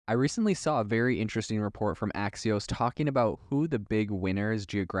I recently saw a very interesting report from Axios talking about who the big winners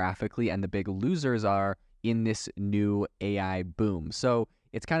geographically and the big losers are in this new AI boom. So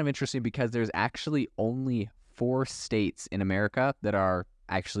it's kind of interesting because there's actually only 4 states in America that are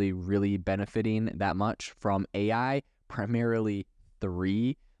actually really benefiting that much from AI, primarily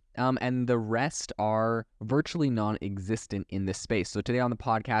 3. And the rest are virtually non-existent in this space. So today on the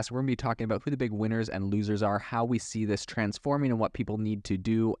podcast, we're going to be talking about who the big winners and losers are, how we see this transforming and what people need to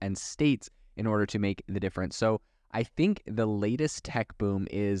do and states in order to make the difference. So I think the latest tech boom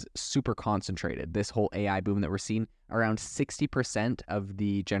is super concentrated. This whole AI boom that we're seeing, around 60% of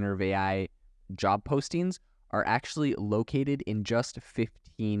the generative AI job postings are actually located in just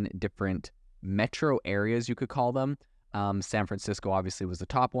 15 different metro areas, you could call them. San Francisco obviously was the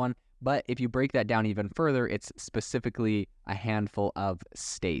top one, but if you break that down even further, it's specifically a handful of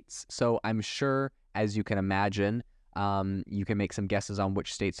states. So I'm sure, as you can imagine, you can make some guesses on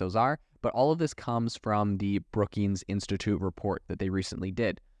which states those are, but all of this comes from the Brookings Institute report that they recently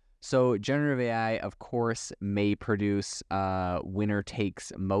did. So generative AI, of course, may produce winner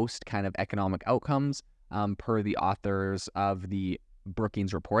takes most kind of economic outcomes per the authors of the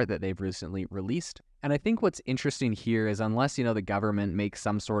Brookings report that they've recently released. And I think what's interesting here is unless, the government makes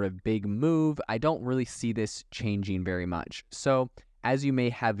some sort of big move, I don't really see this changing very much. So as you may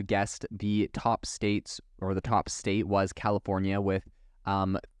have guessed, the top states or the top state was California with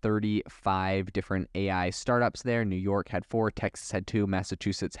 35 different AI startups there. New York had 4, Texas had 2,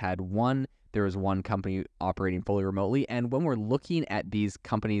 Massachusetts had 1. There was 1 company operating fully remotely. And when we're looking at these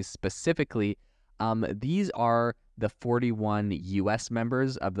companies specifically, these are the 41 US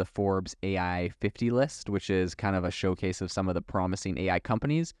members of the Forbes AI 50 list, which is kind of a showcase of some of the promising AI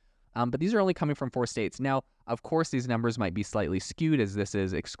companies. But these are only coming from 4 states. Now, of course, these numbers might be slightly skewed as this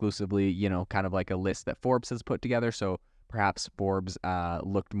is exclusively, kind of like a list that Forbes has put together. So perhaps Forbes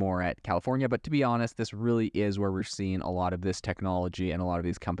looked more at California. But to be honest, this really is where we're seeing a lot of this technology and a lot of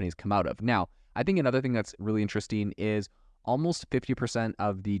these companies come out of. Now, I think another thing that's really interesting is almost 50%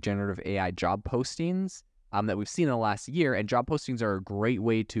 of the generative AI job postings that we've seen in the last year, and job postings are a great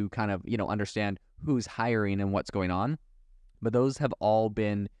way to kind of, understand who's hiring and what's going on. But those have all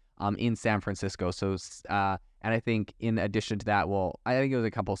been in San Francisco. So, and I think in addition to that, I think it was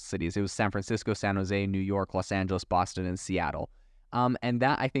a couple of cities. It was San Francisco, San Jose, New York, Los Angeles, Boston, and Seattle. And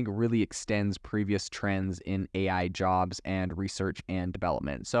that I think really extends previous trends in AI jobs and research and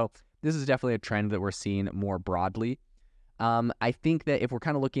development. So this is definitely a trend that we're seeing more broadly. I think that if we're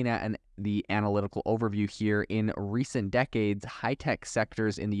kind of looking at the analytical overview here, in recent decades, high-tech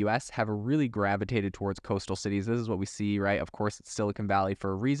sectors in the U.S. have really gravitated towards coastal cities. This is what we see, right? Of course, it's Silicon Valley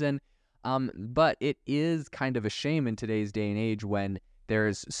for a reason. But it is kind of a shame in today's day and age when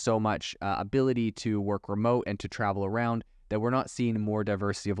there's so much ability to work remote and to travel around that we're not seeing more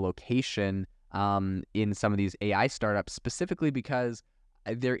diversity of location in some of these AI startups, specifically because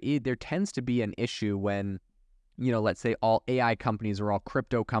there tends to be an issue when let's say all AI companies or all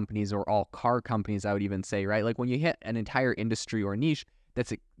crypto companies or all car companies, I would even say, right? Like when you hit an entire industry or niche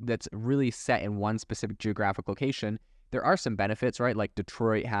that's really set in one specific geographic location, there are some benefits, right? Like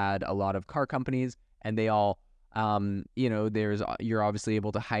Detroit had a lot of car companies and they all, you're obviously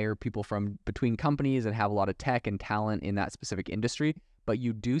able to hire people from between companies and have a lot of tech and talent in that specific industry. But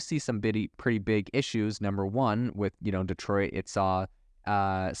you do see some pretty big issues. Number one, with, Detroit, it saw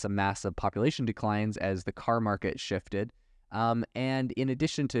some massive population declines as the car market shifted. And in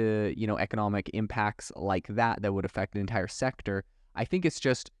addition to, economic impacts like that would affect an entire sector, I think it's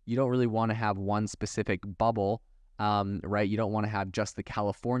just, you don't really want to have one specific bubble, right? You don't want to have just the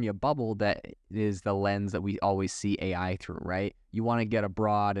California bubble that is the lens that we always see AI through, right? You want to get a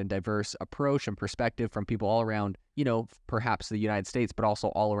broad and diverse approach and perspective from people all around, perhaps the United States, but also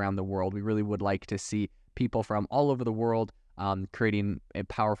all around the world. We really would like to see people from all over the world creating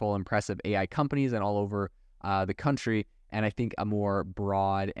powerful, impressive AI companies and all over the country. And I think a more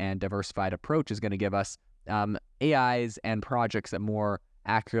broad and diversified approach is going to give us AIs and projects that more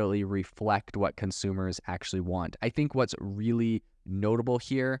accurately reflect what consumers actually want. I think what's really notable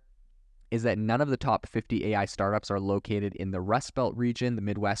here is that none of the top 50 AI startups are located in the Rust Belt region, the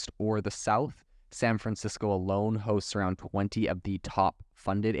Midwest, or the South. San Francisco alone hosts around 20 of the top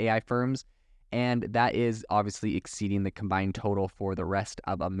funded AI firms. And that is obviously exceeding the combined total for the rest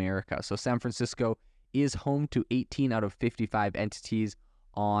of America. So San Francisco is home to 18 out of 55 entities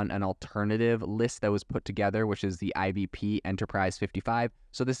on an alternative list that was put together, which is the IVP Enterprise 55.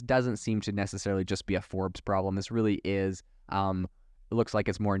 So this doesn't seem to necessarily just be a Forbes problem. This really is, it looks like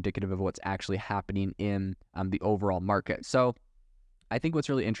it's more indicative of what's actually happening in the overall market. So I think what's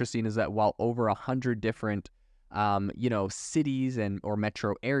really interesting is that while over 100 different cities and or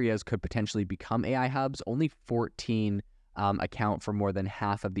metro areas could potentially become AI hubs. Only 14 account for more than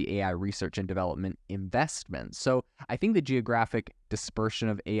half of the AI research and development investments. So I think the geographic dispersion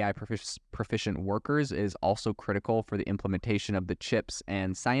of AI proficient workers is also critical for the implementation of the CHIPS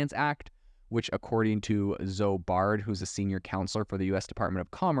and Science Act, which, according to Zoe Bard, who's a senior counselor for the U.S. Department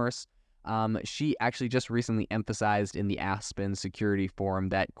of Commerce, she actually just recently emphasized in the Aspen Security Forum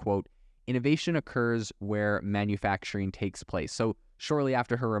that, quote, innovation occurs where manufacturing takes place. So shortly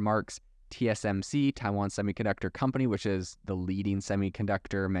after her remarks, TSMC, Taiwan Semiconductor Company, which is the leading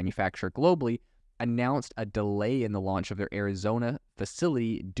semiconductor manufacturer globally, announced a delay in the launch of their Arizona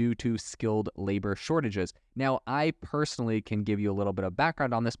facility due to skilled labor shortages. Now, I personally can give you a little bit of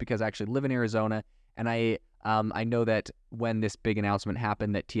background on this because I actually live in Arizona, and I know that when this big announcement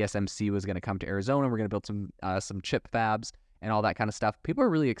happened that TSMC was going to come to Arizona, we're going to build some chip fabs and all that kind of stuff. People are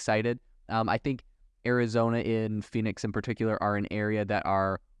really excited. I think Arizona and Phoenix in particular are an area that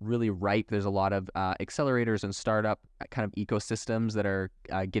are really ripe. There's a lot of accelerators and startup kind of ecosystems that are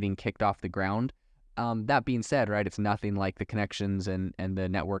getting kicked off the ground. That being said, right, it's nothing like the connections and the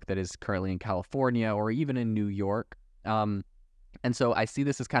network that is currently in California or even in New York. And so I see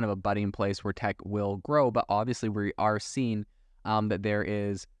this as kind of a budding place where tech will grow, but obviously we are seeing that there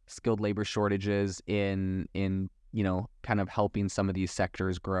is skilled labor shortages in kind of helping some of these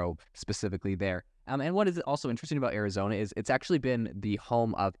sectors grow specifically there. And what is also interesting about Arizona is it's actually been the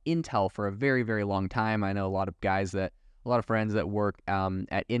home of Intel for a very, very long time. I know a lot of friends that work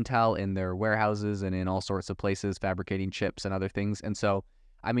at Intel in their warehouses and in all sorts of places fabricating chips and other things. And so,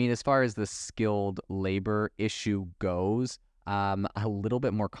 I mean, as far as the skilled labor issue goes, a little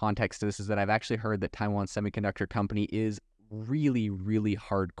bit more context to this is that I've actually heard that Taiwan Semiconductor Company is really, really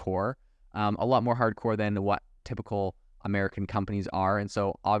hardcore, a lot more hardcore than what typical American companies are. And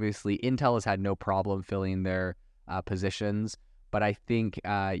so obviously Intel has had no problem filling their positions. But I think,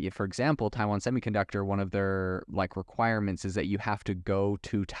 for example, Taiwan Semiconductor, one of their requirements is that you have to go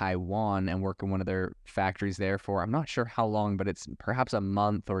to Taiwan and work in one of their factories there for, I'm not sure how long, but it's perhaps a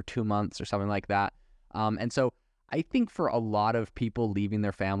month or 2 months or something like that. And so I think for a lot of people leaving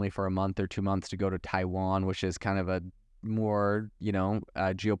their family for a month or 2 months to go to Taiwan, which is kind of a more,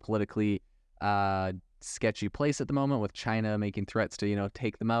 geopolitically sketchy place at the moment with China making threats to,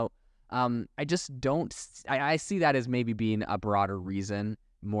 take them out. I just don't, I see that as maybe being a broader reason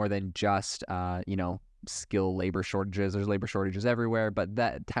more than just, skill labor shortages. There's labor shortages everywhere, but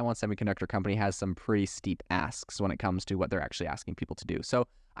that Taiwan Semiconductor Company has some pretty steep asks when it comes to what they're actually asking people to do. So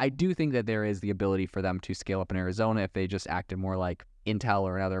I do think that there is the ability for them to scale up in Arizona if they just acted more like Intel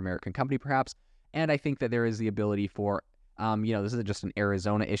or another American company, perhaps. And I think that there is the ability for, this isn't just an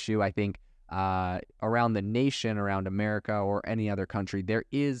Arizona issue. I think around the nation, around America or any other country, there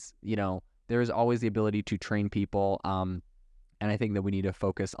is always the ability to train people. And I think that we need to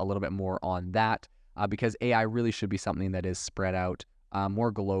focus a little bit more on that because AI really should be something that is spread out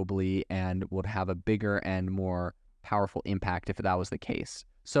more globally and would have a bigger and more powerful impact if that was the case.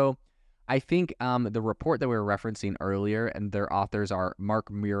 So I think the report that we were referencing earlier, and their authors are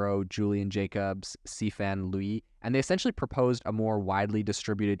Mark Muro, Julian Jacobs, Sifan Lui, and they essentially proposed a more widely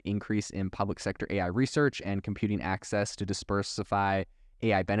distributed increase in public sector AI research and computing access to diversify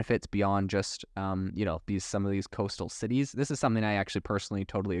AI benefits beyond just, some of these coastal cities. This is something I actually personally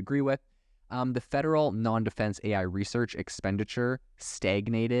totally agree with. The federal non-defense AI research expenditure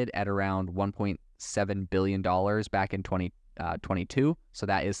stagnated at around $1.7 billion back in 2022. So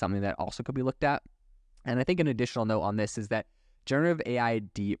that is something that also could be looked at. And I think an additional note on this is that generative AI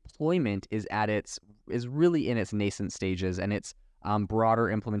deployment is really in its nascent stages, and its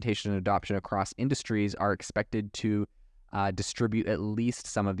broader implementation and adoption across industries are expected to distribute at least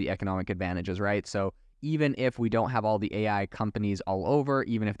some of the economic advantages, right? So even if we don't have all the AI companies all over,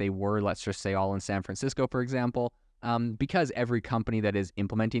 even if they were, let's just say, all in San Francisco, for example, because every company that is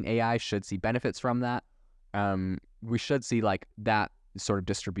implementing AI should see benefits from that, we should see that sort of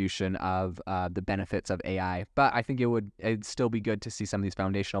distribution of the benefits of AI. But I think it'd still be good to see some of these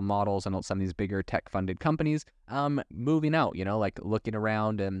foundational models and some of these bigger tech-funded companies moving out, looking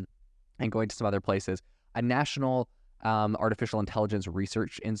around and going to some other places. A national Artificial Intelligence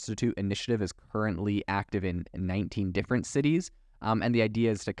Research Institute initiative is currently active in 19 different cities. And the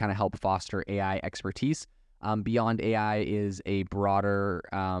idea is to kind of help foster AI expertise. Beyond AI is a broader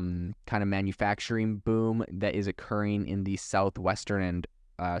kind of manufacturing boom that is occurring in the southwestern and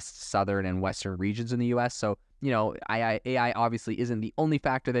southern and western regions in the U.S. So, AI obviously isn't the only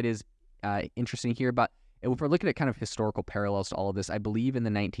factor that is interesting here, but if we're looking at kind of historical parallels to all of this, I believe in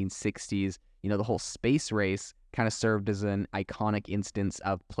the 1960s, the whole space race kind of served as an iconic instance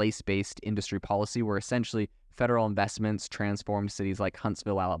of place-based industry policy where essentially federal investments transformed cities like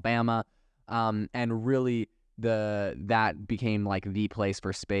Huntsville, Alabama, and really that became like the place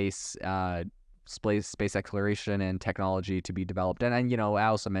for space exploration and technology to be developed. And I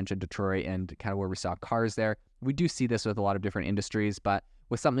also mentioned Detroit and kind of where we saw cars there. We do see this with a lot of different industries, but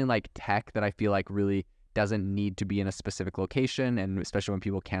with something like tech that I feel like really doesn't need to be in a specific location, and especially when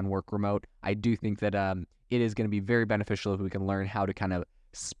people can work remote, I do think that it is going to be very beneficial if we can learn how to kind of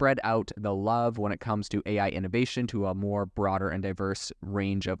spread out the love when it comes to AI innovation to a more broader and diverse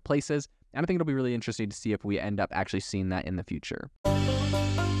range of places. And I think it'll be really interesting to see if we end up actually seeing that in the future.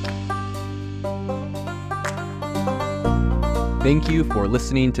 Thank you for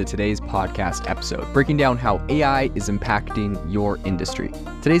listening to today's podcast episode, breaking down how AI is impacting your industry.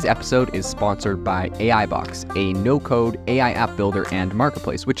 Today's episode is sponsored by AIbox, a no-code AI app builder and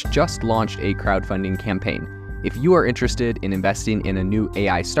marketplace, which just launched a crowdfunding campaign. If you are interested in investing in a new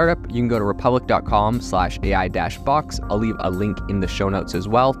AI startup, you can go to republic.com/AI-box. I'll leave a link in the show notes as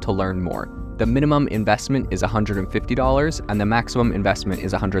well to learn more. The minimum investment is $150 and the maximum investment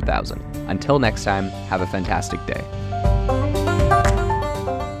is $100,000. Until next time, have a fantastic day.